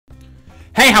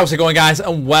Hey, how's it going, guys,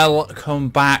 and welcome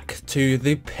back to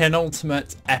the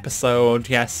penultimate episode.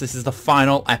 Yes, this is the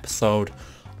final episode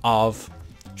of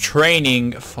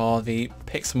training for the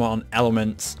Pixelmon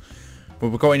elements. We're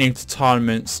going into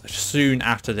tournaments soon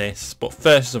after this, but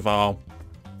first of all,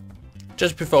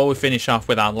 just before we finish off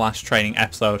with our last training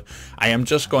episode, I am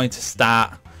just going to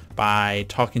start by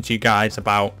talking to you guys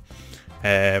about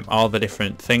all the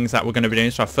different things that we're going to be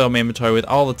doing. So I fill my inventory with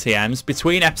all the TMs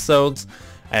between episodes.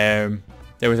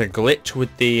 There was a glitch with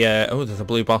the oh, there's a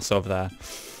blue boss over there.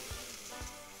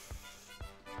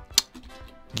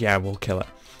 Yeah, we'll kill it.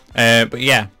 But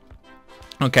yeah,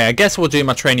 okay, I guess we'll do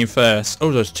my training first.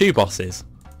 Oh, there's two bosses.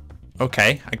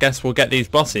 Okay, I guess we'll get these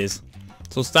bosses.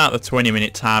 So we'll start the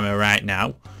 20-minute timer right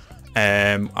now.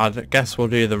 I guess we'll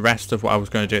do the rest of what I was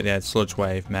going to do at the end. Sludge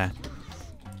wave, meh.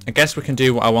 I guess we can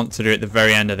do what I want to do at the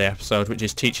very end of the episode, which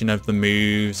is teaching of the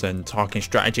moves and talking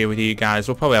strategy with you guys.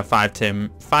 We'll probably have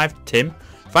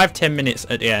 5-10 minutes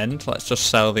at the end. Let's just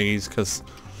sell these because,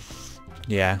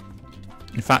 yeah.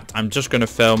 In fact, I'm just going to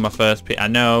film my first pick. I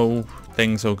know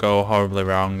things will go horribly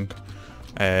wrong,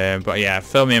 but yeah,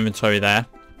 film my inventory there.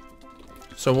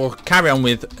 So we'll carry on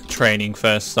with training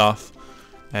first off.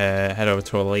 Head over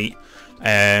to Elite.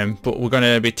 But we're going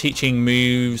to be teaching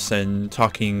moves and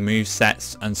talking move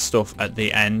sets and stuff at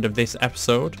the end of this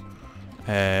episode.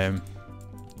 But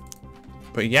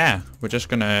yeah, we're just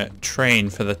going to train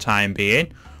for the time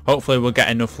being. Hopefully we'll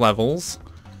get enough levels.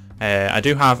 I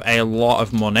do have a lot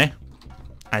of money,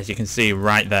 as you can see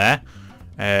right there.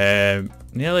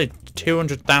 Nearly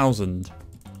 200,000.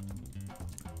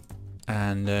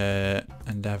 And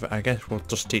I guess we'll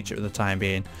just teach it for the time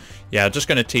being. Yeah, I'm just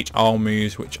going to teach all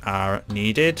moves which are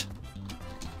needed.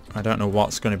 I don't know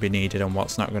what's going to be needed and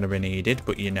what's not going to be needed,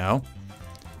 but you know.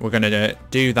 We're going to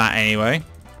do that anyway.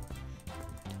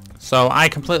 So I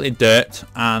completely dirt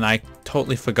and I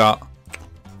totally forgot.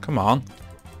 Come on.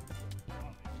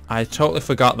 I totally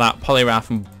forgot that Poliwrath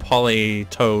and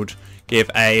Politoad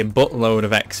give a buttload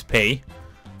of XP.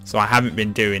 So I haven't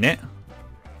been doing it.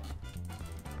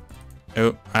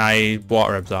 Oh, I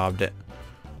water absorbed it.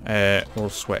 We'll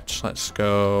switch. Let's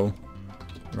go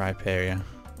Rhyperior.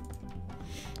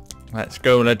 Let's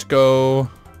go.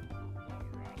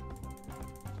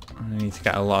 I need to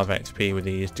get a lot of XP with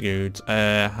these dudes.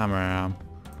 Hammer Arm.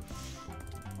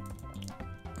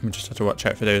 We just have to watch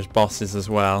out for those bosses as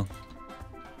well.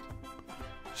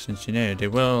 Since you know they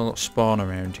will spawn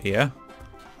around here.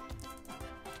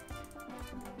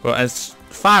 But as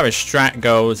far as strat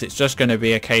goes, it's just going to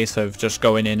be a case of just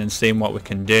going in and seeing what we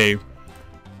can do.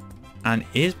 And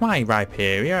is my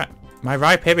Rhyperior? My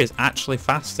Rhyperior is actually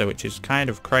faster, which is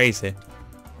kind of crazy.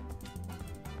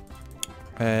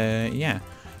 Yeah.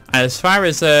 As far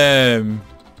as oh,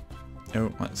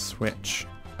 let's switch.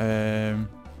 Oh,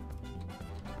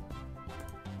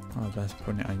 best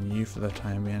putting it on you for the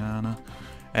time being, Anna.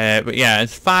 But yeah,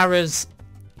 as far as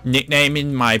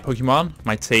nicknaming my Pokemon,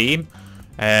 my team,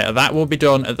 that will be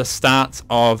done at the start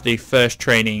of the first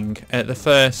training. At the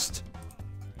first,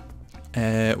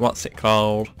 what's it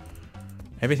called?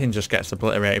 Everything just gets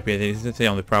obliterated. This is the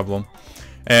only problem.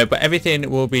 But everything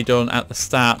will be done at the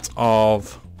start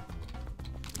of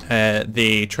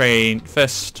the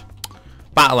first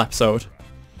battle episode.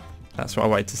 That's what I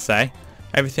wanted to say.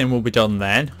 Everything will be done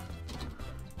then,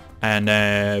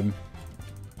 and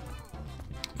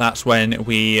that's when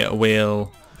we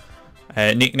will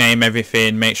nickname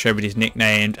everything, make sure everybody's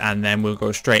nicknamed, and then we'll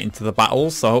go straight into the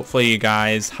battles. So hopefully you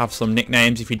guys have some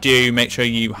nicknames. If you do, make sure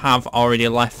you have already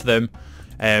left them.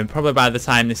 Probably by the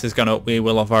time this is gone up, we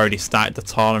will have already started the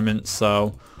tournament.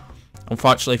 So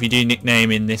unfortunately, if you do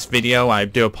nickname in this video, I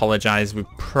do apologise. We've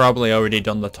probably already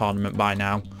done the tournament by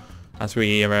now, as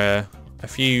we are a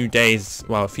few days,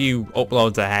 well, a few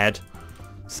uploads ahead.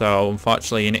 So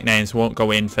unfortunately your nicknames won't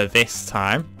go in for this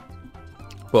time.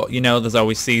 But you know, there's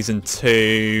always season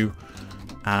 2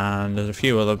 and there's a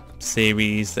few other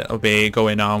series that'll be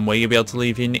going on where you'll be able to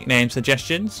leave your nickname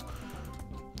suggestions.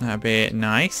 That'd be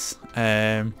nice.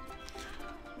 Come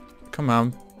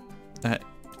on.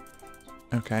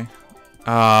 Okay.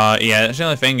 Yeah, that's the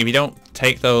only thing. If you don't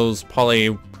take those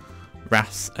Poliwraths,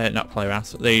 not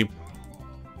Poliwraths, the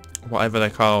whatever they're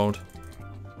called.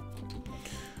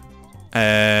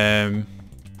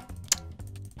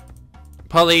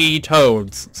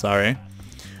 Politoads, sorry.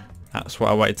 That's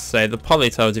what I wanted to say. The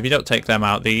Politoads, if you don't take them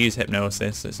out, they use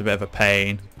hypnosis. It's a bit of a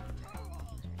pain.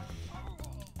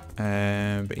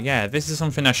 But yeah, this is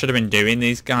something I should have been doing.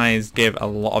 These guys give a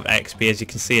lot of XP, as you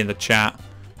can see in the chat.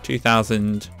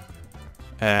 2,000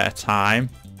 a time.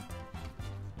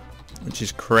 Which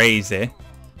is crazy.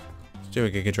 Let's do a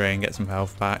Giga Drain and get some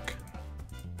health back.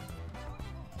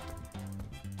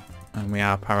 And we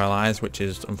are paralysed, which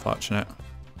is unfortunate.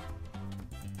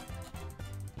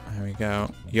 There we go.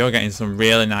 You're getting some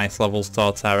really nice levels,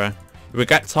 Torterra. If we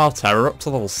get Torterra up to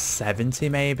level 70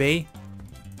 maybe.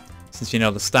 Since you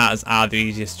know the starters are the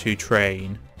easiest to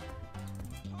train.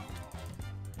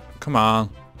 Come on.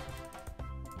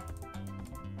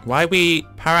 Why are we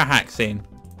parahaxing?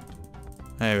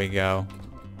 There we go.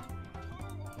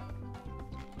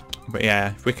 But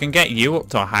yeah, if we can get you up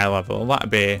to a high level,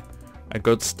 that'd be a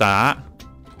good start.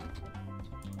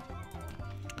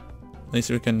 At least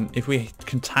we can, if we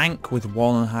can tank with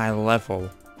one high level.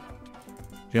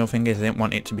 The only thing is I didn't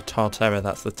want it to be Torterra,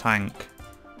 that's the tank.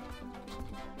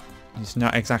 He's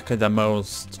not exactly the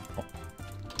most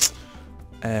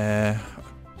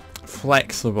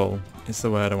flexible, is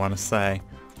the word I want to say.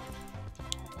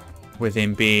 With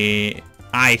him being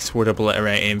ice would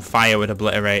obliterate him, fire would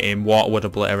obliterate him, water would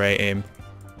obliterate him.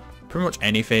 Pretty much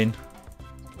anything.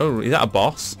 Oh, is that a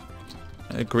boss?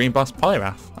 A green boss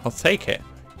Poliwrath. I'll take it.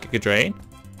 Giga Drain.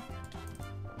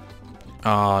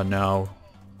 Oh no.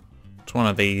 Which one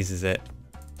of these is it?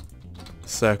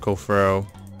 Circle throw.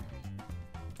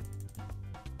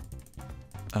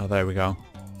 Oh, there we go.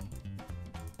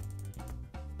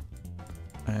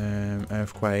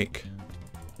 Earthquake.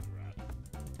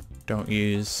 Don't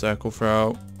use circle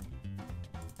throw.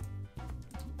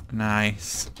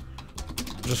 Nice.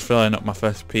 Just filling up my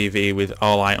first PV with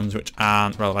all items which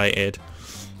aren't related.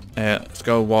 Let's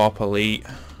go Warp Elite.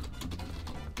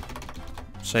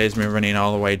 Saves me running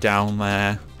all the way down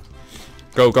there.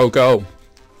 Go, go, go!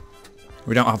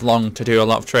 We don't have long to do a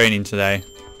lot of training today.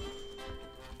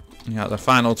 We got the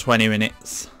final 20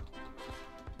 minutes.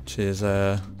 Which is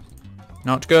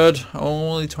not good.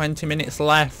 Only 20 minutes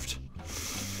left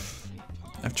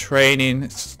of training.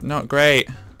 It's not great.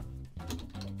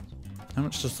 How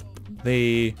much does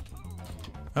the...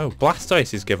 Oh,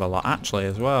 Blastoises give a lot actually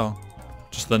as well.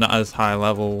 Just they're not as high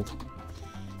leveled.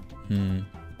 Let's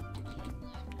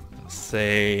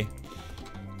see.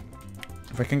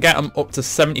 If I can get them up to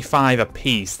 75 a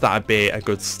piece, that'd be a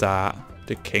good start.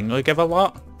 Did Kingler give a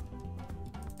lot?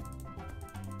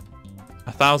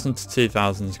 1,000 to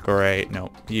 2,000 is great.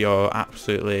 No, you're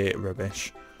absolutely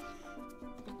rubbish.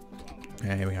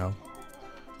 Here we go.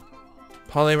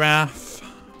 Poliwrath.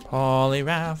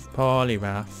 Poliwrath.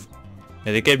 Poliwrath.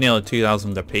 Yeah, they give nearly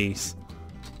 2,000 a piece.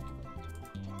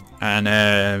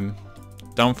 And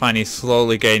don't find he's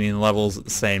slowly gaining levels at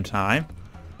the same time.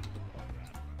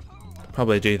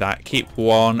 Probably do that. Keep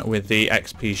one with the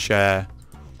XP share.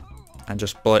 And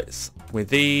just blitz with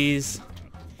these.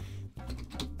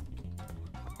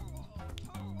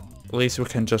 At least we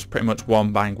can just pretty much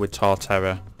one bang with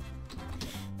Torterra.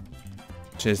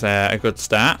 Which is a good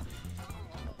start.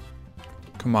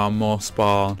 Come on, more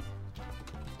spawn.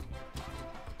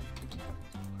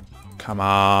 Come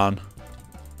on.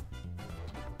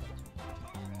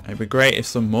 It'd be great if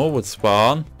some more would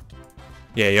spawn.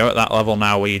 Yeah, you're at that level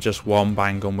now where you just one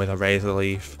bang them with a razor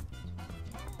leaf.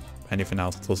 Anything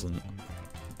else doesn't.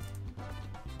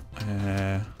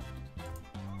 Giga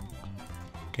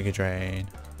Drain.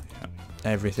 Yeah.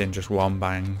 Everything just one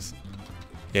bangs.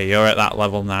 Yeah, you're at that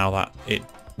level now that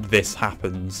this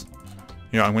happens.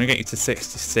 You know, I'm going to get you to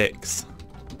 66.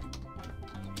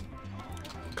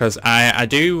 Because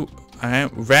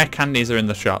rare candies are in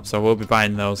the shop, so we'll be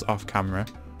buying those off camera.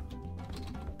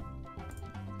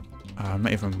 I'm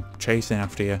not even chasing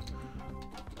after you.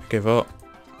 Give up.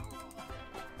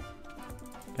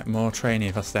 Get more training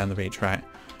if I stay on the beach, right?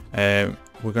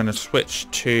 We're going to switch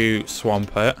to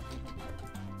Swampert.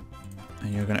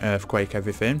 And you're going to Earthquake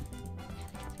everything.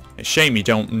 It's a shame you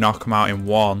don't knock them out in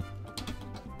one.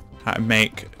 That'd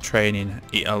make training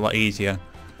a lot easier.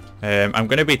 I'm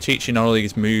going to be teaching all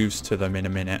these moves to them in a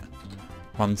minute.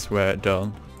 Once we're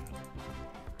done.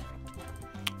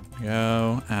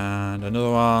 Go, and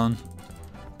another one.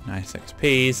 Nice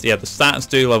XPs. Yeah, the stats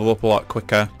do level up a lot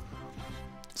quicker.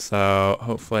 So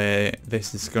hopefully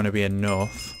this is going to be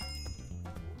enough.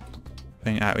 I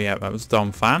think yeah, that was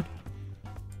Donphan.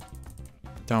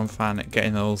 Donphan at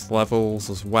getting those levels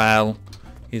as well.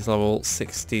 He's level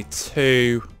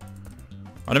 62. I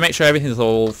want to make sure everything's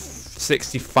level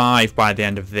 65 by the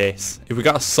end of this. If we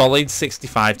got a solid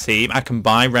 65 team, I can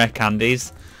buy rare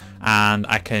candies and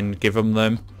I can give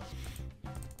them.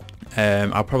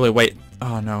 I'll probably wait.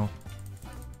 Oh no.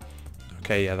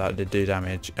 Okay, yeah, that did do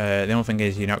damage. The only thing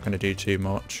is you're not going to do too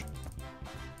much.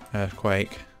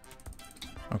 Earthquake.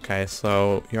 Okay,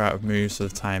 so you're out of moves for the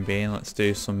time being. Let's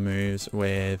do some moves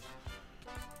with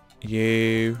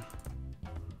you.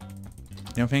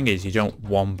 The only thing is you don't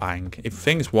one bang. If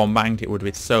things one banged, it would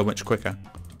be so much quicker.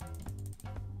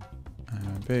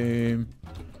 Boom.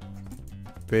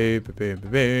 Boom, boom,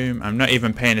 boom, boom. I'm not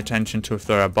even paying attention to if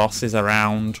there are bosses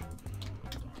around.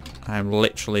 I'm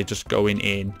literally just going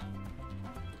in.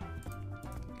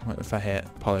 What if I hit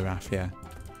Polygraph? Yeah.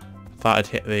 Thought I'd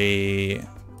hit the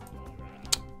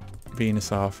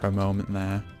Venusaur for a moment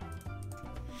there.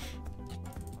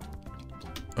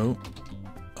 Oh,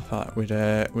 I thought we'd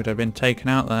have been taken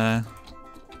out there.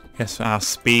 Guess our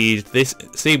speed.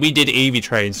 See, we did Eevee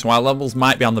train, so our levels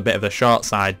might be on the bit of the short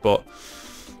side, but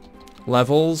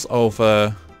levels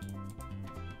over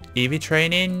Eevee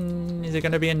training, is it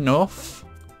going to be enough?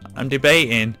 I'm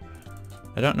debating.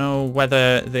 I don't know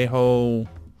whether the whole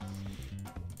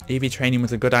Eevee training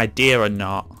was a good idea or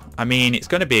not. I mean, it's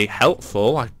going to be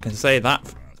helpful. I can say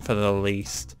that for the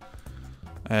least.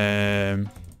 Oh,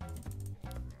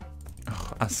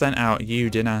 I sent out you,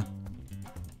 didn't I?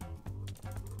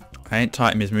 I ain't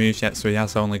taught him his moves yet, so he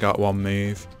has only got one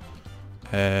move.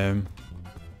 There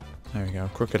we go,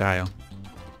 Crocodile.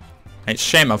 It's a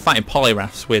shame I'm fighting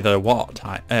Polyraphs with a water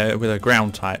type, with a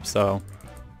ground type, so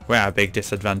we're at a big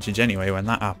disadvantage anyway when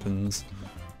that happens.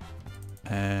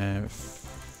 That's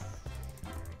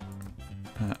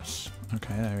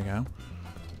okay. There we go.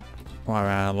 What are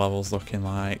our levels looking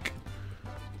like?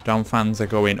 Dom fans are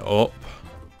going up.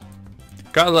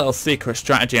 Got a little secret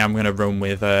strategy I'm going to run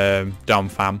with Dom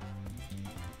fam.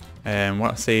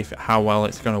 Want to see how well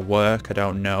it's going to work. I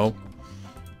don't know,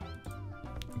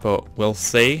 but we'll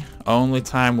see. Only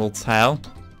time will tell.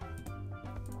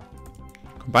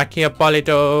 Come back here,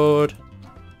 Polydode.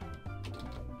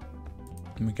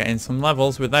 We're getting some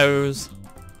levels with those.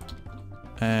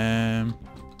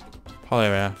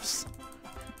 Polyraphs.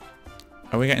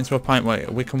 Are we getting to a point where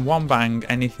we can one bang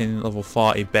anything level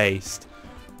 40 based?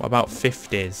 What about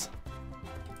 50s?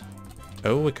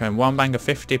 Oh, we can one bang a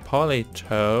 50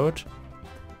 Polytoad.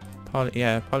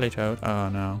 Polytoad. Oh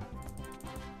no.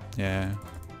 Yeah.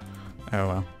 Oh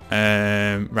well.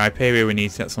 Rhyperior, we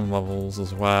need to get some levels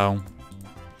as well.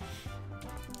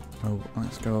 Oh,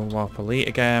 let's go Warp Elite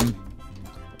again.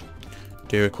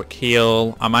 Do a quick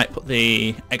heal. I might put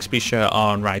the XP shirt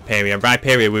on Rhyperior.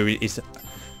 Rhyperior is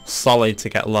solid to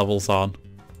get levels on.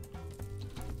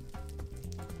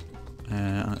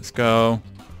 Let's go.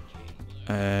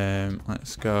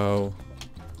 Let's go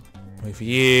with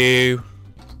you.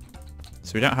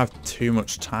 So we don't have too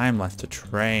much time left to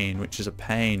train, which is a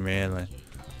pain, really.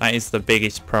 That is the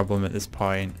biggest problem at this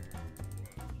point.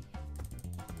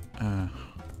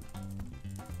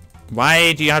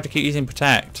 Why do you have to keep using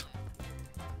Protect?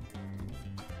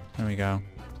 There we go.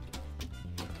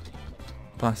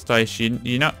 Blastoise,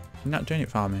 you're not doing it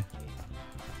for me.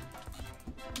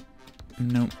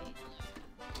 Nope.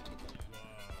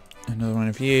 Another one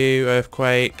of you,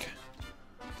 Earthquake.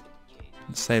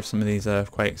 Let's save some of these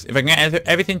Earthquakes. If I can get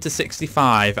everything to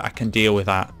 65, I can deal with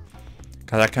that.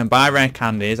 Because I can buy rare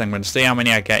candies. I'm going to see how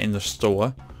many I get in the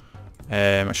store.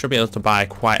 I should be able to buy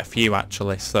quite a few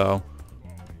actually, so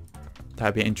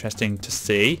that'd be interesting to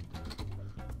see.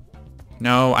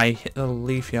 No, I hit the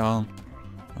Leafeon.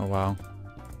 Oh wow.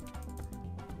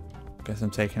 Guess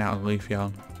I'm taking out a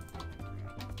Leafeon.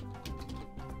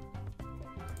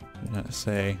 Let's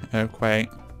see. Earthquake.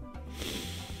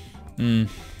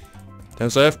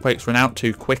 Those Earthquakes run out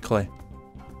too quickly.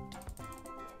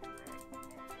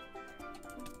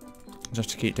 Just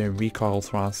to keep doing recalls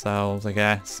for ourselves, I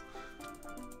guess.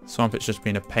 Swampet's just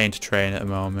been a pain to train at the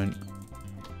moment.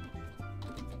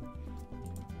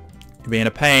 Being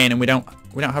a pain, and we don't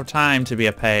have time to be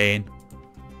a pain.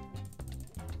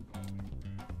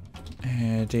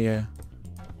 Oh dear.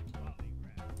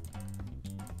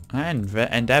 And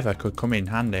Endeavour could come in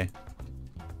handy.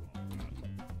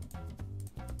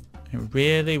 It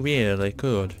really, really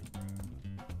could.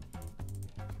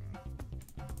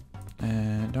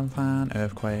 Dumbfan,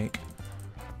 Earthquake.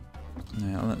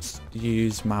 Now let's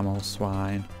use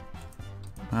Mamoswine.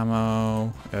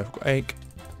 Mamo, Earthquake.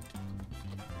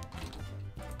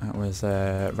 That was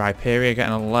Rhyperior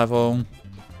getting a level.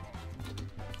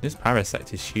 This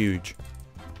Parasect is huge.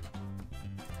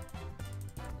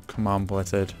 Come on,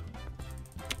 Blizzard.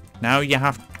 Now you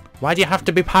have... Why do you have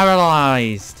to be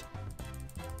paralysed?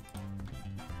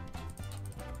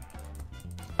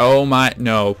 Oh my...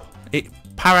 No.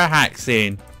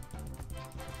 Parahaxing.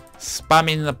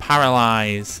 Spamming the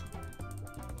paralyze.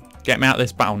 Get me out of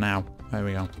this battle now. There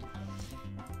we go.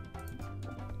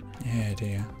 Yeah,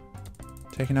 dear.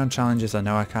 Taking on challenges I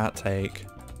know I can't take.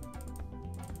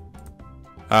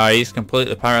 Oh, he's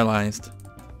completely paralysed.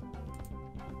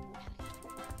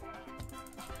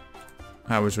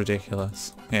 That was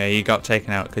ridiculous. Yeah, he got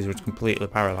taken out because he was completely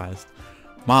paralysed.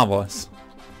 Marvellous.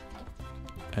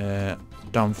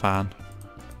 Donphan.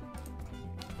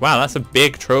 Wow, that's a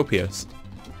big Tropius.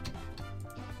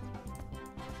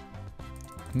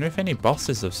 wonder if any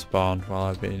bosses have spawned while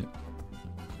I've been...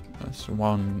 That's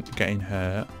one getting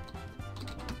hurt.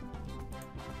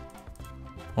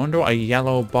 I wonder what a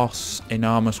yellow boss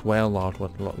enormous whale lord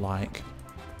would look like.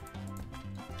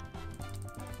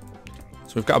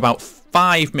 So we've got about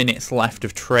 5 minutes left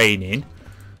of training.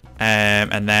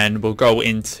 And then we'll go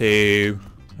into...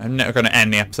 I'm not going to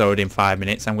end the episode in 5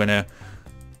 minutes. I'm going to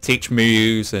teach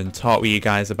moves and talk with you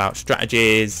guys about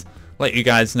strategies. Let you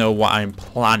guys know what I'm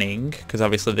planning. Because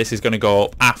obviously this is going to go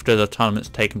up after the tournament's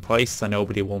taken place. So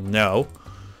nobody will know.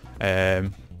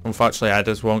 Unfortunately, I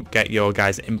just won't get your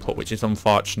guys' input, which is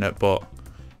unfortunate, but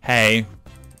hey,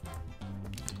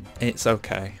 it's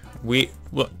okay.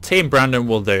 Look, Team Brandon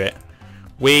will do it.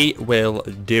 We will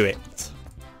do it.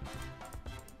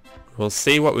 We'll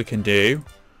see what we can do.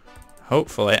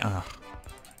 Hopefully,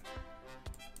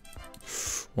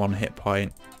 1 hit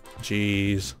point.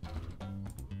 Jeez.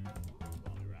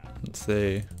 Let's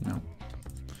see. No.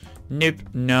 Nope,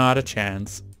 not a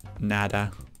chance.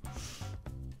 Nada.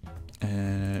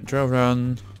 Drill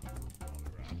run.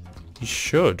 You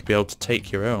should be able to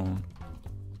take your own.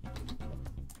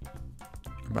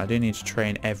 But I do need to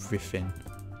train everything,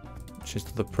 which is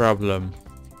the problem.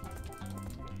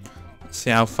 Let's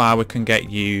see how far we can get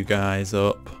you guys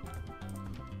up.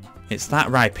 It's that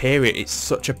Rhyperior, it's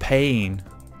such a pain.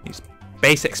 Its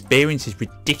base experience is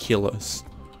ridiculous.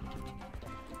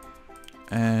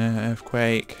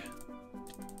 Earthquake.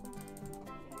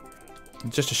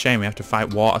 It's just a shame we have to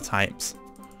fight water types.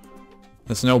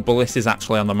 There's no Blisses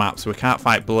actually on the map, so we can't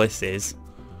fight Blisses.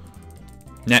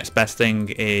 Next best thing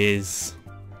is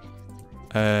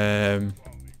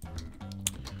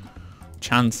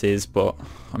chances, but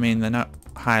I mean they're not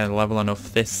high level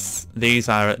enough. These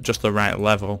are at just the right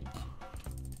level.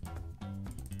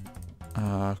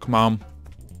 Come on.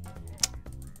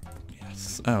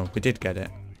 Yes. Oh, we did get it.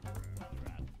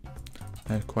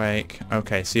 Earthquake.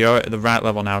 Okay, so you're at the right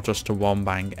level now just to one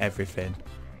bang everything.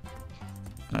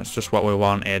 That's just what we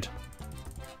wanted.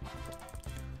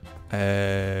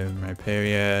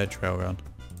 Rhyperior, Drill Run.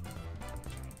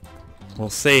 We'll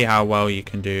see how well you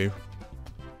can do.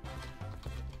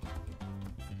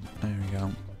 There we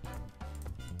go.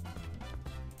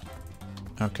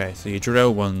 Okay, so your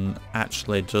Drill One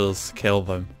actually does kill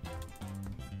them.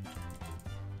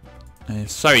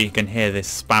 Sorry you can hear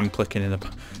this spam clicking in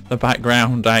the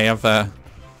background. I have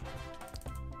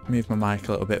moved my mic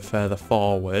a little bit further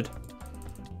forward.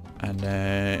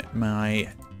 And my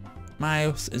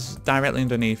mouse is directly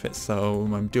underneath it, so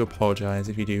I do apologise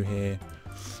if you do hear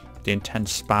the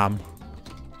intense spam.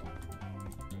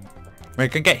 We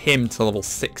can get him to level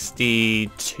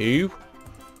 62.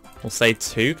 We'll say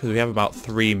 2 because we have about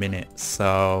 3 minutes,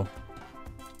 so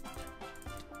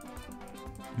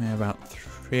we have about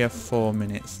 3 or 4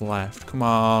 minutes left. Come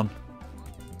on.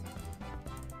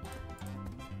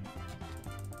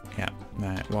 Yeah,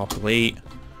 right, Warp Elite.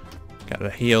 Get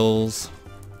the heals.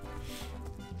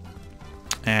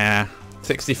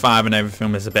 65 and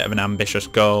everything was a bit of an ambitious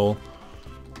goal.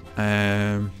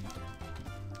 I'm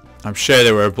sure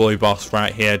there were a blue boss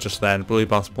right here just then. Blue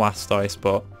boss Blastoise,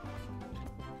 but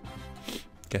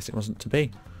guess it wasn't to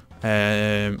be.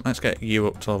 Let's get you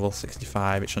up to level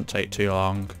 65. It shouldn't take too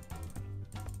long.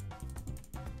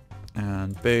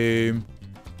 And boom.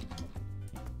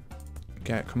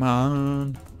 Come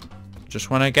on. Just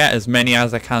want to get as many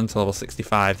as I can to level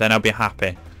 65, then I'll be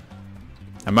happy.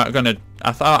 I'm not gonna...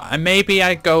 I thought maybe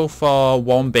I'd go for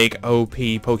one big OP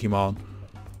Pokemon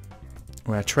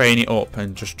where I train it up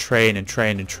and just train and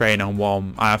train and train on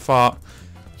one. I thought,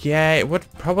 yeah, it would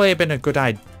probably have been a good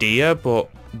idea, but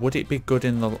would it be good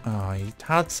in the... Oh, it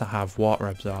had to have Water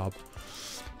Absorb.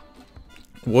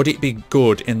 Would it be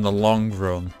good in the long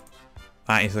run?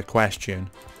 That is the question.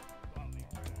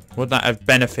 Would that have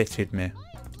benefited me?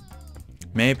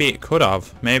 Maybe it could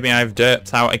have. Maybe I've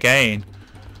derped out again.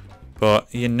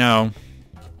 But, you know,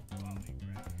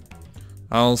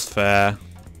 all's fair.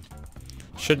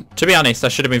 To be honest, I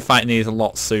should have been fighting these a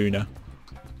lot sooner.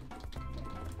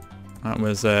 That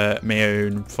was my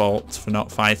own fault for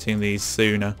not fighting these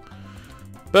sooner.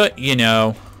 But, you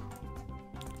know,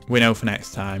 we know for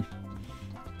next time.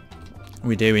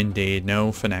 We do indeed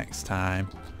know for next time.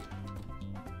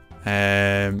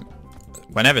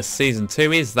 Whenever Season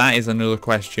 2 is, that is another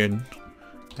question.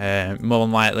 More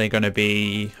than likely going to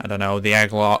be, I don't know, the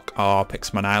Egglock or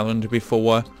Pixelmon Island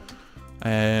before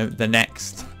the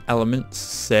next elements.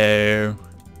 So,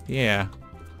 yeah.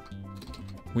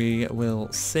 We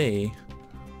will see.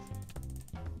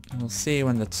 We'll see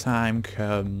when the time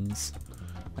comes.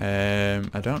 I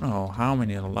don't know how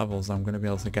many levels I'm going to be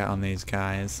able to get on these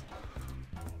guys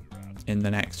in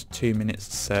the next 2 minutes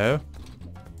or so.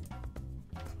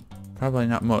 Probably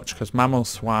not much, because mammal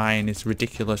swine is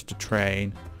ridiculous to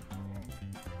train.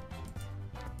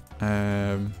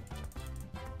 Yeah.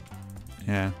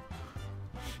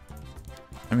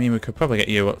 I mean, we could probably get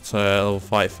you up to level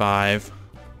 45.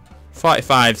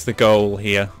 45's the goal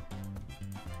here.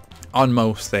 On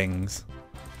most things.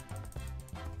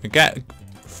 We get...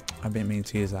 I didn't mean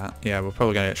to use that. Yeah, we're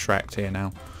probably going to get Shrek'd here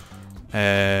now.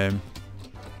 There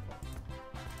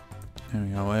we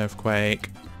go, Earthquake.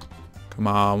 Come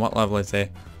on, what level is he? I'm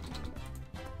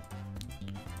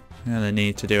going to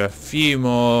need to do a few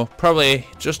more. Probably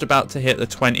just about to hit the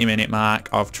 20-minute mark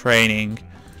of training.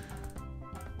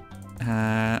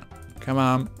 Come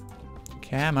on.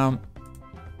 Come on.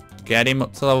 Get him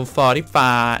up to level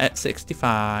 45 at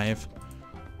 65.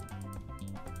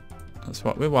 That's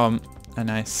what we want. A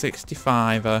nice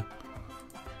 65er.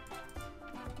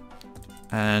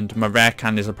 And my rare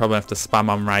candies will probably have to spam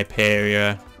on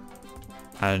Rhyperia.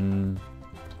 And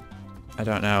I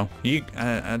don't know.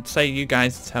 I'd say you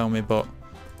guys tell me, but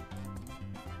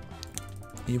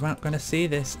you aren't going to see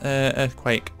this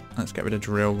Earthquake. Let's get rid of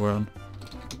Drill Run.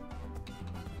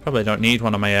 Probably don't need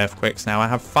one of my Earthquakes now. I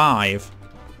have 5.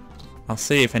 I'll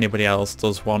see if anybody else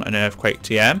does want an Earthquake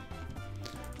TM.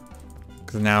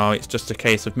 Because now it's just a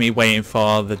case of me waiting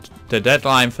for the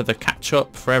deadline for the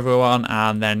catch-up for everyone,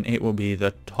 and then it will be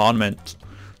the tournament.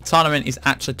 The tournament is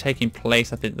actually taking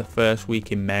place, I think, the first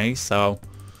week in May, so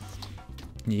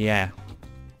yeah.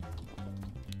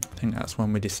 I think that's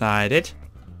when we decided.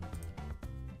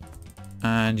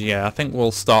 And yeah, I think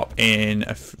we'll stop in,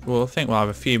 I think we'll have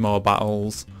a few more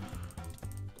battles.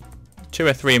 2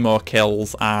 or 3 more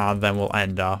kills, and then we'll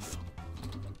end off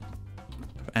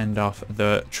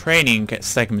the training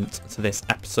segment to this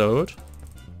episode.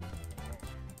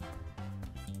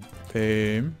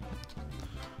 Boom.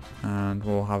 And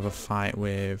we'll have a fight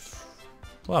with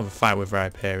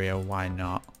Rhyperia, why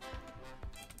not?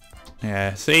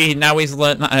 Yeah, see, now he's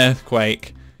learnt that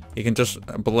Earthquake. He can just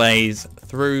blaze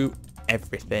through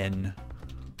everything.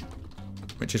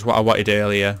 Which is what I wanted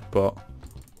earlier, but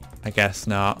I guess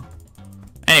not.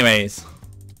 Anyways,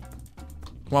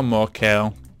 one more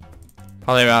kill.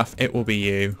 Poliwrath, it will be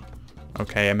you.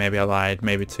 Okay, maybe I lied.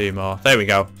 Maybe 2 more. There we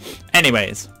go.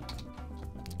 Anyways,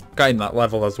 got in that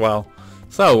level as well.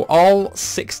 So, all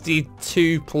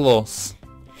 62 plus.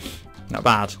 Not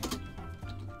bad.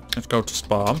 Let's go to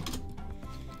spawn.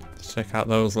 Let's check out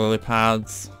those lily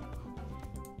pads.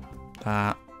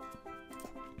 That.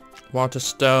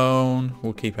 Waterstone.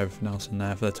 We'll keep everything else in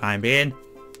there for the time being.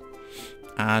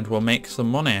 And we'll make some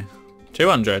money.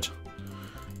 200.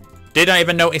 Did I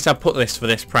even notice I put this for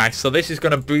this price? So this is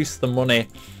going to boost the money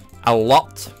a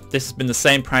lot. This has been the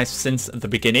same price since the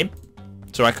beginning.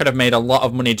 So I could have made a lot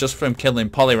of money just from killing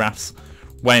Poliwraths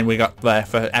when we got there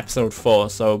for episode 4.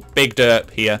 So big derp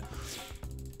here.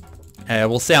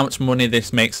 We'll see how much money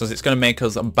this makes us. It's going to make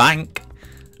us bank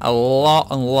a lot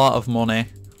of money.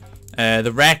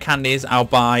 The rare candies I'll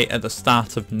buy at the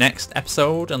start of next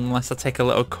episode, unless I take a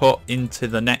little cut into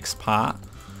the next part.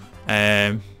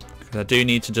 Because I do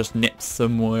need to just nip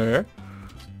somewhere.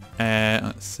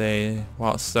 Let's see,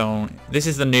 Waterstone. This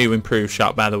is the new improved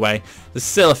shop, by the way. There's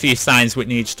still a few signs which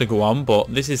needs to go on,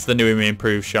 but this is the new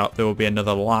improved shop. There will be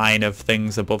another line of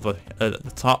things above at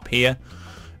the top here,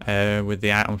 with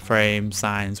the item frame,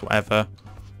 signs, whatever.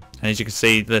 And as you can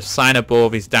see, the sign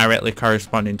above is directly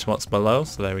corresponding to what's below,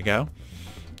 so there we go.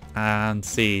 And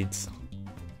seeds.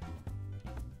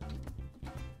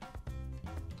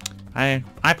 I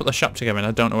put the shop together and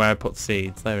I don't know where I put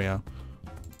seeds. There we go.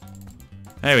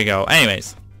 There we go.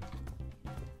 Anyways.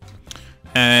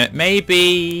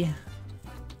 Maybe.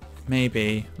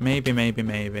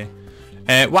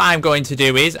 What I'm going to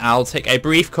do is I'll take a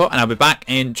brief cut and I'll be back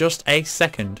in just a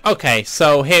second. Okay,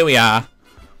 so here we are.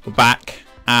 We're back.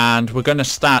 And we're going to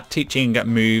start teaching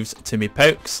moves to me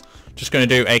pokes. Just going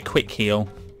to do a quick heal.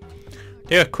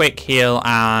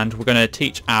 And we're going to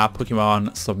teach our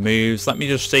Pokemon some moves. Let me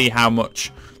just see how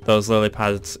much those lily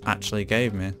pads actually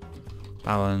gave me.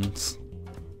 Balance.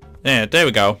 Yeah, there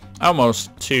we go.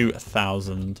 Almost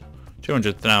 2,000.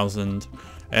 200,000.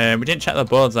 We didn't check the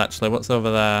boards actually. What's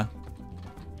over there?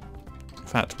 In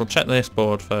fact, we'll check this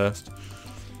board first.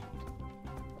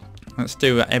 Let's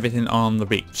do everything on the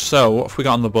beach. So, what have we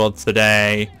got on the board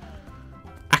today?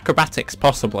 Acrobatics,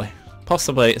 possibly.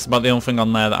 Possibly, it's about the only thing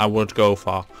on there that I would go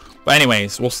for. But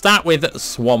anyways, we'll start with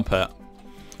Swampert.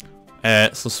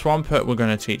 So Swampert, we're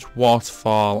going to teach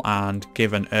Waterfall and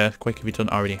give an Earthquake if he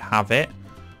doesn't already have it.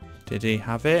 Did he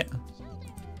have it?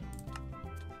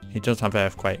 He does have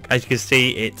Earthquake. As you can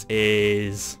see, it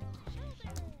is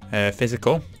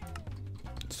physical.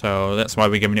 So that's why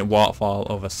we're giving it Waterfall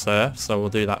over Surf. So we'll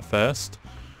do that first.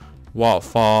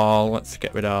 Waterfall, let's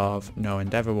get rid of. No,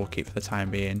 Endeavour we'll keep for the time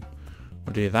being.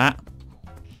 We'll do that.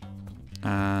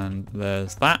 And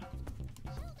there's that.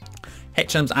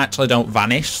 HMs actually don't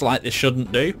vanish like they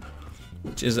shouldn't do,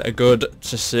 which is a good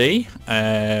to see.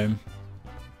 Mammal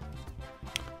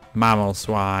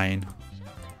swine.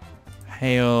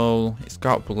 Hail. It's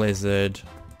got blizzard.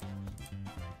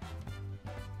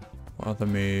 What other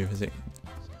move is it?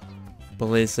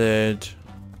 Blizzard.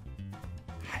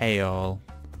 Hail.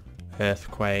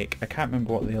 Earthquake. I can't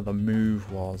remember what the other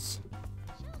move was.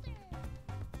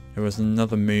 There was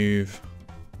another move.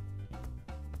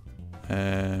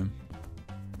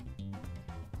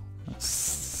 Let's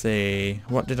see.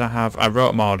 What did I have? I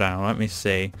wrote them all down. Let me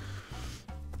see.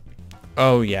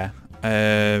 Oh yeah.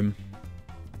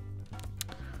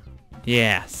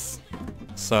 Yes.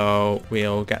 So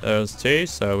we'll get those two.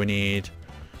 So we need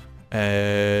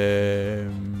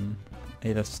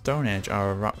either Stone Edge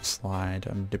or a Rock Slide.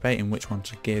 I'm debating which one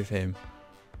to give him.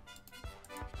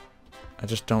 I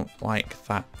just don't like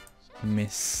that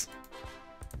miss.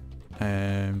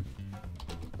 Yeah.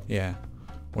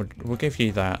 We'll give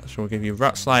you that. So we'll give you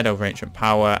Rock Slide over Ancient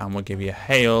Power, and we'll give you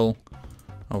Hail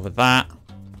over that.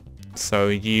 So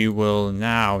you will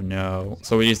now know.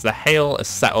 So we use the Hail as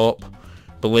setup.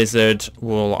 Blizzard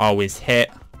will always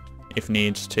hit if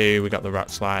needs to. We got the Rock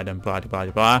Slide and blah blah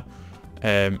blah blah.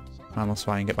 Mammal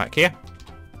Swine, get back here.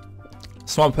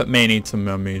 Swampert may need some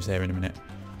more moves here in a minute.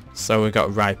 So we've got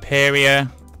Rhyperia,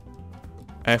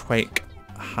 Earthquake,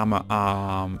 Hammer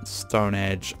Arm, Stone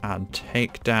Edge, and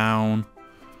Takedown.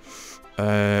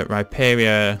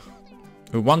 Rhyperia.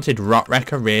 We wanted Rot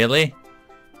Wrecker really,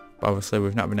 but obviously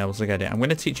we've not been able to get it. I'm going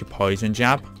to teach you Poison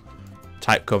Jab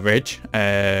type coverage.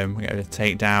 We're going to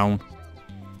Takedown,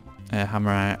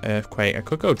 Hammer, Earthquake. I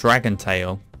could go Dragon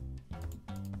Tail.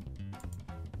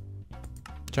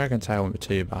 Dragon Tail won't be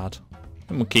too bad.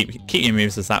 And we'll keep your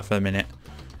moves as that for a minute.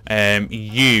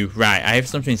 Right, I have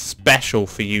something special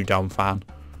for you, Dom fan.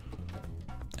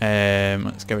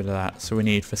 Let's get rid of that. So we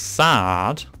need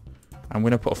Facade. I'm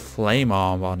going to put a Flame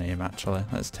Orb on him, actually.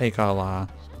 Let's take all our...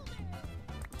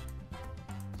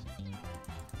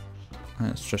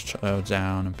 Let's just chuck those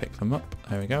down and pick them up.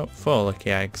 There we go. 4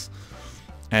 Lucky Eggs.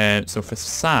 So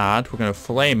Facade, we're going to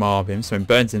Flame Orb him, so he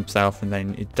burns himself and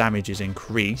then his damage is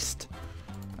increased.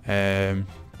 And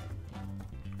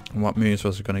what moves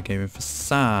was I going to give him?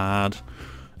 Facade,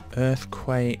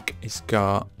 Earthquake he's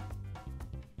got,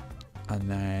 and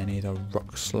then either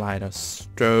Rock Slide or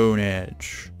Stone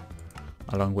Edge,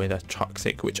 along with a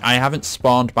Toxic, which I haven't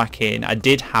spawned back in. I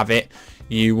did have it,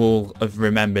 you will have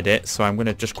remembered it, so I'm going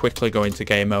to just quickly go into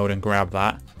game mode and grab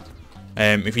that.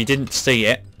 If you didn't see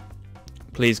it,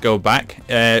 please go back.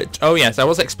 Oh yes, I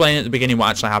was explaining at the beginning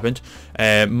what actually happened.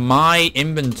 My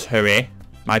inventory,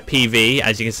 my PV,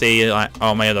 as you can see, like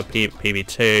all my other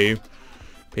PV2,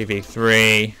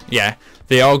 PV3, yeah,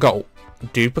 they all got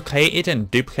duplicated, and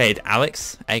duplicated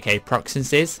Alex, aka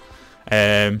Proxences.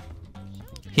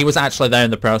 He was actually there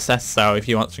in the process, so if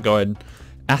you want to go and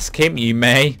ask him, you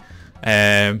may.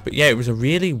 But yeah, it was a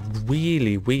really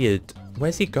weird...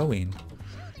 Where's he going?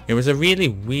 It was a really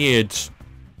weird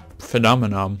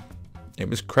phenomenon. It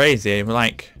was crazy. We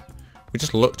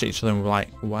just looked at each other and we were like,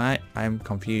 why? I'm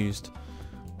confused.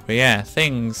 But yeah,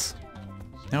 things...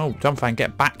 No, Donphan,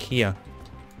 get back here.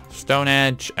 Stone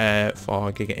Edge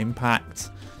for Giga Impact.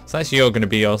 So that's you're going to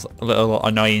be your little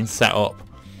annoying setup.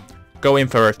 Go in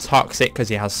for a Toxic because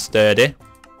he has Sturdy.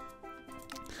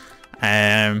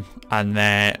 And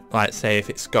then, like, say if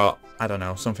it's got, I don't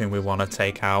know, something we want to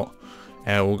take out,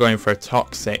 we'll go in for a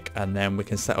Toxic, and then we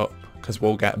can set up, because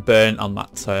we'll get burnt on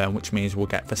that turn, which means we'll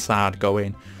get Facade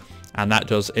going. And that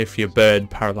does, if you're burned,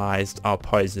 paralysed, or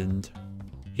poisoned,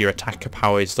 your attacker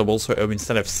power is double, so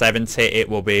instead of 70, it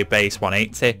will be base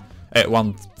 180,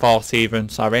 140 even,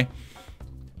 sorry.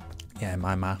 Yeah,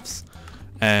 my maths.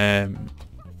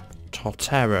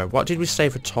 Torterra, what did we say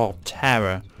for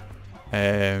Torterra?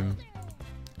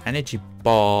 Energy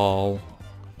Ball.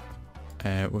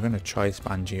 We're going to Choice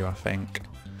Band you, I think.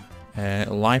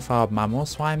 Life Orb Mammal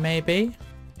Swine, maybe?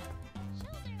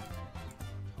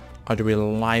 Or do we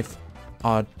Life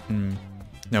Orb...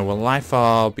 No, we'll Life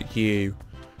Orb you.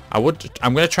 I'm going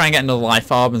to try and get another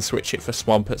Life Orb and switch it for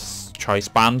Swampert's Choice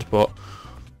Band, but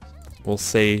we'll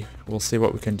see. We'll see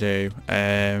what we can do.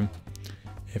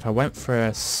 If I went for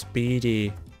a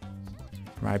Speedy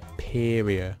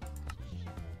Rhyperia...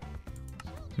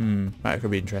 that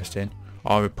could be interesting.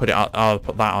 Or we put it. I'll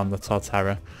put that on the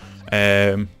Torterra.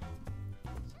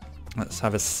 Let's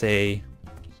have a see.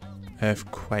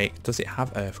 Earthquake. Does it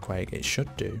have Earthquake? It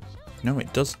should do. No,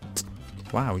 it doesn't.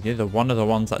 Wow, you're one of the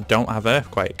ones that don't have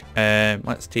Earthquake.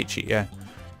 Let's teach it. Yeah.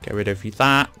 Get rid of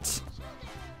that.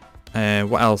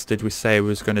 What else did we say we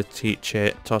was going to teach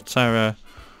it? Torterra.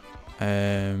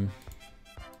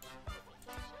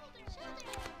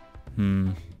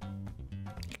 You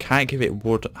can't give it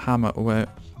wood hammer.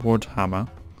 Wood hammer.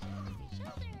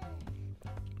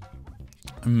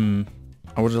 I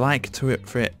would like to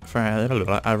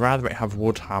I'd rather it have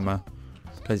wood hammer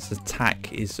because its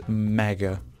attack is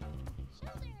mega.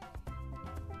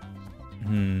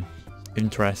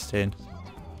 Interesting.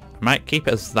 I might keep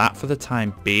it as that for the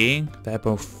time being. They're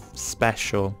both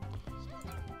special.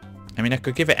 I mean, I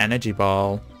could give it energy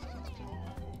ball.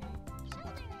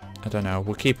 I don't know.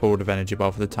 We'll keep hold of energy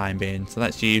ball for the time being. So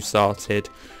that's you sorted.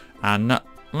 And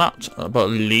not but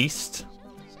least,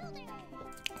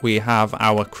 we have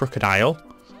our crocodile,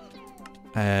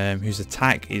 whose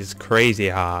attack is crazy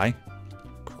high.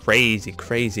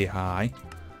 Crazy high.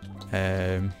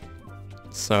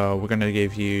 So we're going to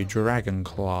give you Dragon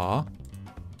Claw.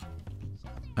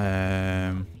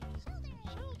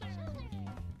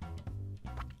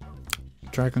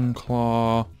 Dragon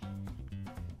Claw.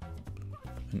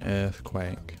 An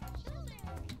Earthquake.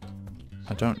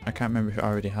 I can't remember if it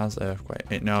already has Earthquake.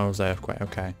 It knows Earthquake,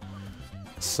 okay.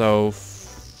 So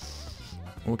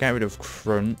we'll get rid of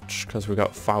Crunch because we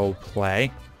got Foul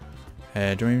Play.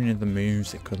 Don't even need the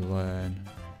moves it could learn.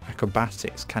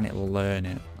 Acrobatics, can it learn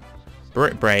it?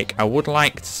 Brick Break, I would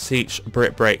like to teach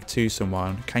Brick Break to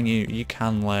someone. Can you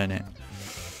can learn it.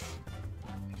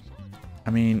 I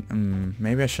mean,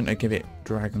 maybe I shouldn't have give it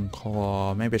Dragon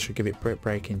Claw. Maybe I should give it Brick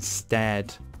Break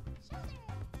instead.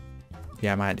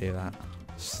 Yeah, I might do that.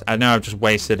 I know I've just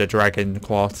wasted a Dragon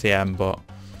Claw TM, but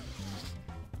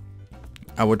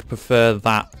I would prefer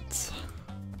that.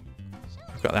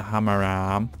 I've got the Hammer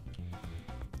Arm.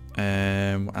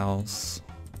 What else?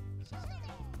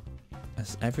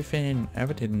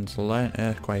 Everything's learned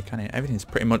Earthquake, can it? Everything's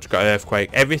pretty much got Earthquake.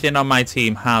 Everything on my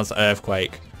team has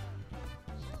Earthquake.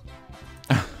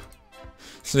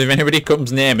 So if anybody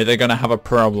comes near me, they're going to have a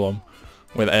problem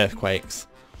with Earthquakes.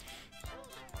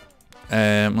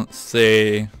 Let's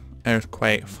see.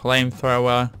 Earthquake,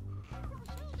 Flamethrower.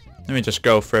 Let me just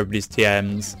go for everybody's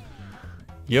TMs.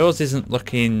 Yours isn't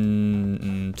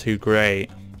looking too great.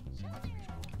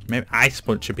 Maybe Ice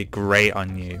Punch would be great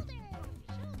on you.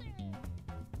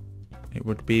 It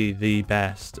would be the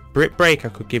best. Brick Break I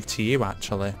could give to you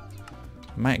actually.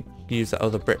 I might use that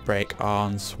other Brick Break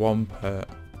on Swampert.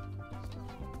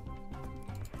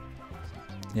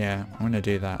 Yeah, I'm going to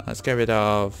do that. Let's get rid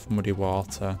of Muddy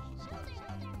Water.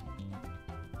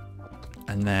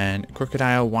 And then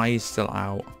Crocodile, why are you still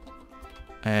out?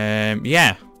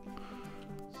 Yeah.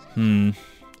 I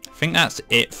think that's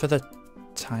it for the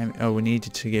time. Oh, we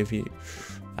needed to give you...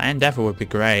 That Endeavour would be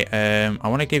great. I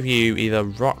want to give you either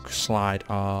Rock Slide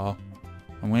or...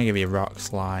 I'm going to give you Rock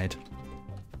Slide.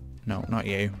 No, not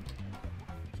you.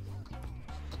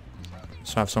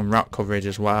 So I have some rock coverage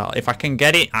as well. If I can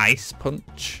get it Ice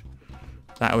Punch,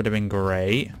 that would have been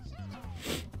great.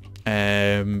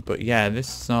 But yeah,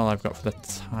 this is all I've got for the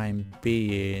time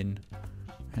being.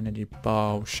 Energy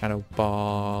Ball, Shadow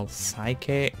Ball,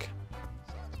 Psychic.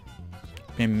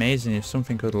 It'd be amazing if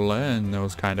something could learn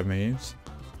those kind of moves.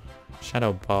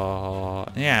 Shadow Ball.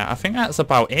 Yeah, I think that's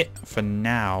about it for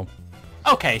now.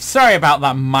 Okay, sorry about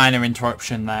that minor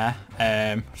interruption there.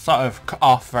 Sort of cut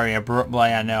off very abruptly,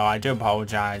 I know, I do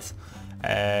apologise.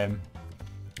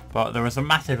 But there was a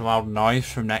massive loud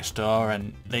noise from next door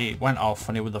and they went all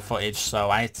funny with the footage, so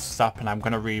I had to stop and I'm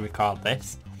going to re-record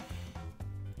this.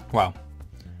 Well,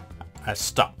 I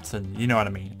stopped and you know what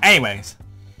I mean. Anyways,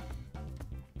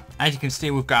 as you can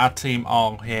see, we've got our team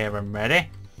all here and ready.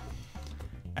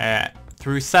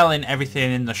 Through selling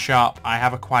everything in the shop, I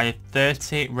have acquired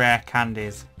 30 rare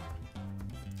candies.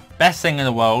 Best thing in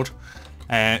the world,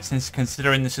 since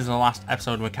considering this is the last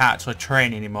episode, we can't actually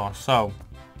train anymore, so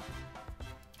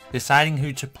deciding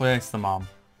who to place them on.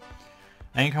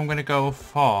 I think I'm going to go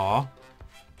for...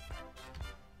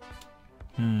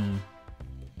 I'm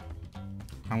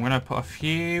going to put a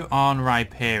few on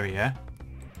Rhyperia.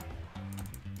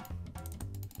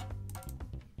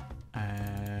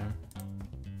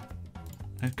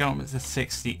 Let's go up to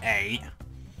 68.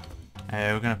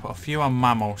 We're going to put a few on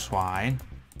Mamoswine.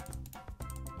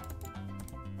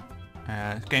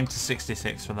 Let's get him to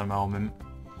 66 for the moment.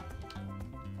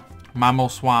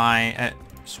 Mamoswine at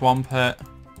Swampert.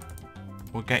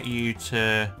 We'll get you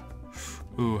to...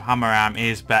 Ooh, Hammer Arm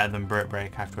is better than Brick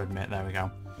Break, I have to admit. There we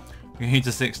go. We'll get you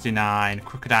to 69.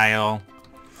 Crocodile.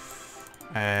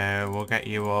 We'll get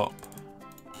you up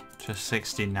to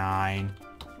 69.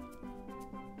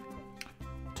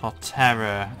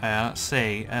 Torterra, let's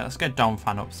see, let's get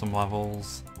Donphan up some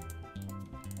levels.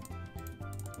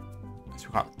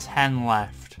 We've got 10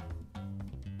 left.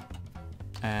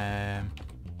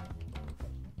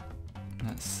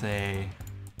 Let's see.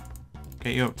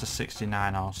 Get you up to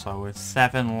 69 also with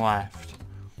 7 left.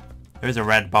 There is a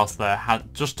red boss there,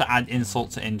 just to add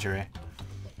insult to injury.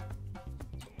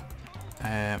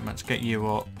 Let's get you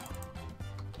up.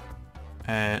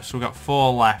 So we've got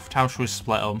 4 left. How should we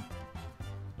split them?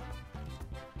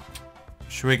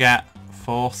 Should we get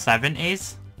 4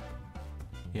 70s?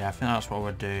 Yeah, I think that's what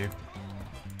we'll do.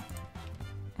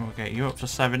 We'll get you up to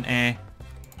 70.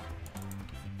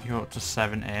 You up to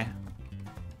 70.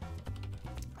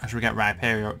 As we get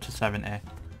Rhyperior up to 70.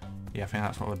 Yeah, I think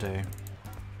that's what we'll do.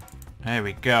 There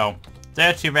we go.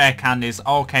 30 rare candies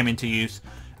all came into use.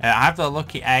 I have the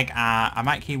lucky egg. I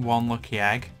might keep 1 lucky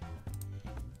egg.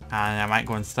 And I might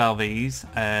go and sell these.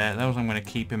 Those I'm going to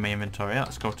keep in my inventory.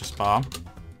 Let's go to spawn.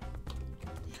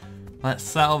 Let's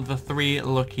sell the 3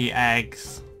 lucky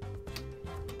eggs.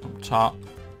 Up top.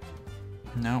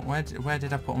 No, where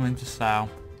did I put them in to sell?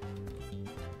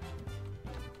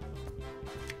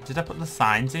 Did I put the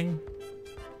signs in?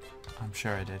 I'm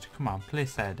sure I did. Come on,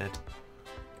 please say I did.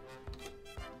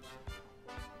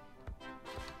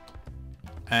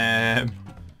 I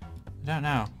don't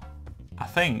know. I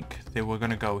think they were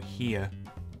going to go here.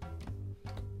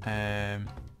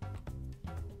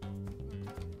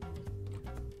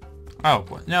 Oh,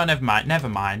 no, never mind. Never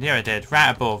mind. Here I did.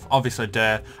 Right above. Obviously,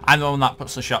 duh. I'm the one that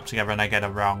puts the shop together and I get it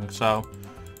wrong. So,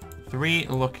 3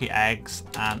 lucky eggs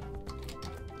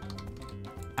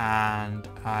and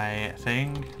I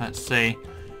think, let's see,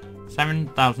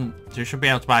 7,000, you should be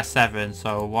able to buy 7,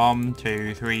 so 1,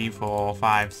 2, 3, 4,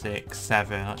 5, 6,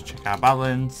 7, let's check our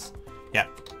balance. Yep.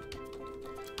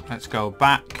 Let's go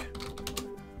back,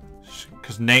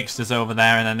 because Nix is over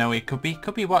there and I know he could be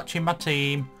watching my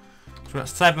team. So we've got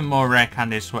 7 more rare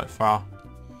candies to work for.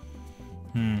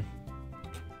 I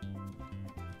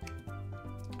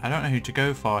don't know who to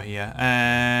go for here.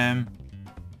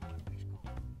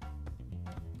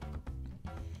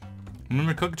 I mean,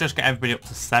 we could just get everybody up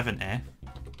to 70. And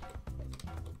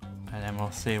then we'll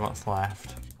see what's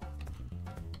left.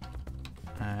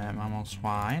 Mammal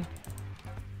swine.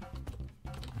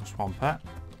 Swampert.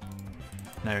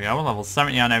 There we go, we're level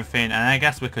 70 on everything. And I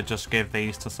guess we could just give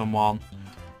these to someone.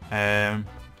 Maybe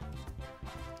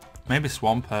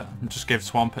Swampert. Just give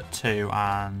Swampert 2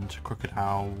 and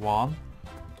Crocodile 1.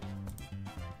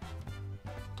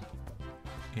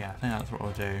 Yeah, I think that's what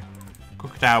we'll do.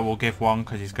 Crocodile will give 1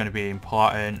 because he's going to be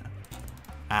important.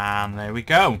 And there we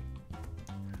go.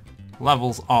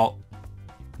 Levels all.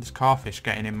 This Carfish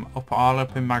getting him up all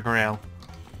up in my grill.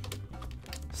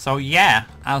 So yeah,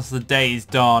 as the day is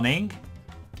dawning,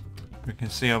 we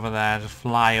can see over there, just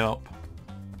fly up.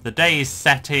 The day is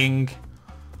setting.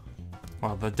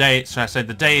 Well, the day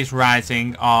is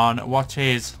rising on what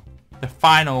is the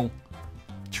final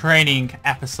training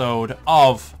episode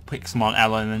of Pixelmon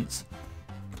Elements.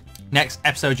 Next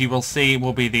episode you will see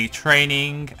will be the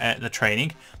tournament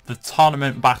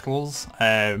battles,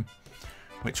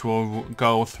 which we'll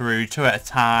go through 2 at a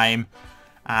time,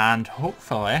 and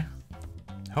hopefully,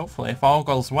 if all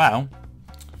goes well,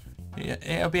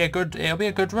 it'll be a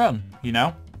good run. You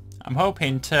know, I'm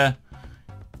hoping to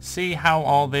see how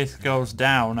all this goes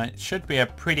down. It should be a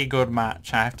pretty good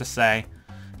match, I have to say.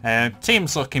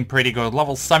 Team's looking pretty good,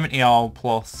 level 70 all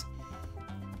plus.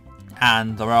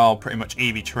 And they're all pretty much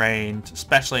EV trained,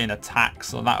 especially in attack,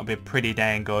 so that'll be pretty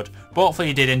dang good. But hopefully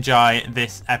you did enjoy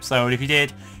this episode. If you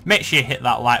did, make sure you hit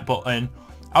that like button.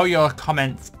 All your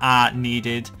comments are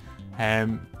needed.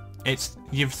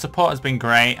 Your support has been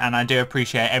great, and I do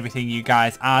appreciate everything you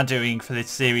guys are doing for this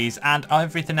series and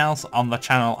everything else on the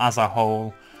channel as a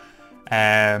whole.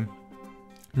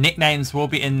 Nicknames will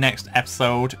be in next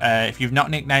episode. If you've not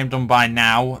nicknamed them by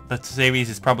now, the series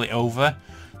is probably over.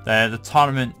 The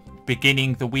tournament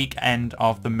beginning the weekend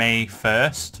of the May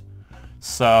 1st,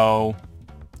 so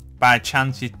by the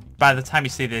time you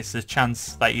see this, there's a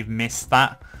chance that you've missed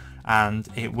that, and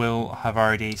it will have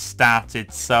already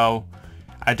started. So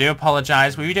I do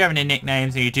apologise. If you do have any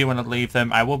nicknames and you do want to leave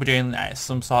them, I will be doing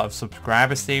some sort of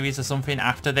subscriber series or something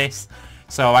after this,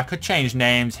 so I could change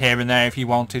names here and there if you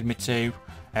wanted me to.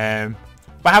 But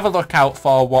have a look out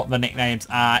for what the nicknames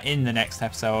are in the next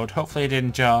episode. Hopefully you did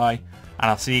enjoy. And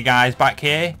I'll see you guys back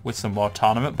here with some more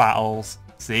tournament battles.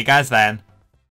 See you guys then.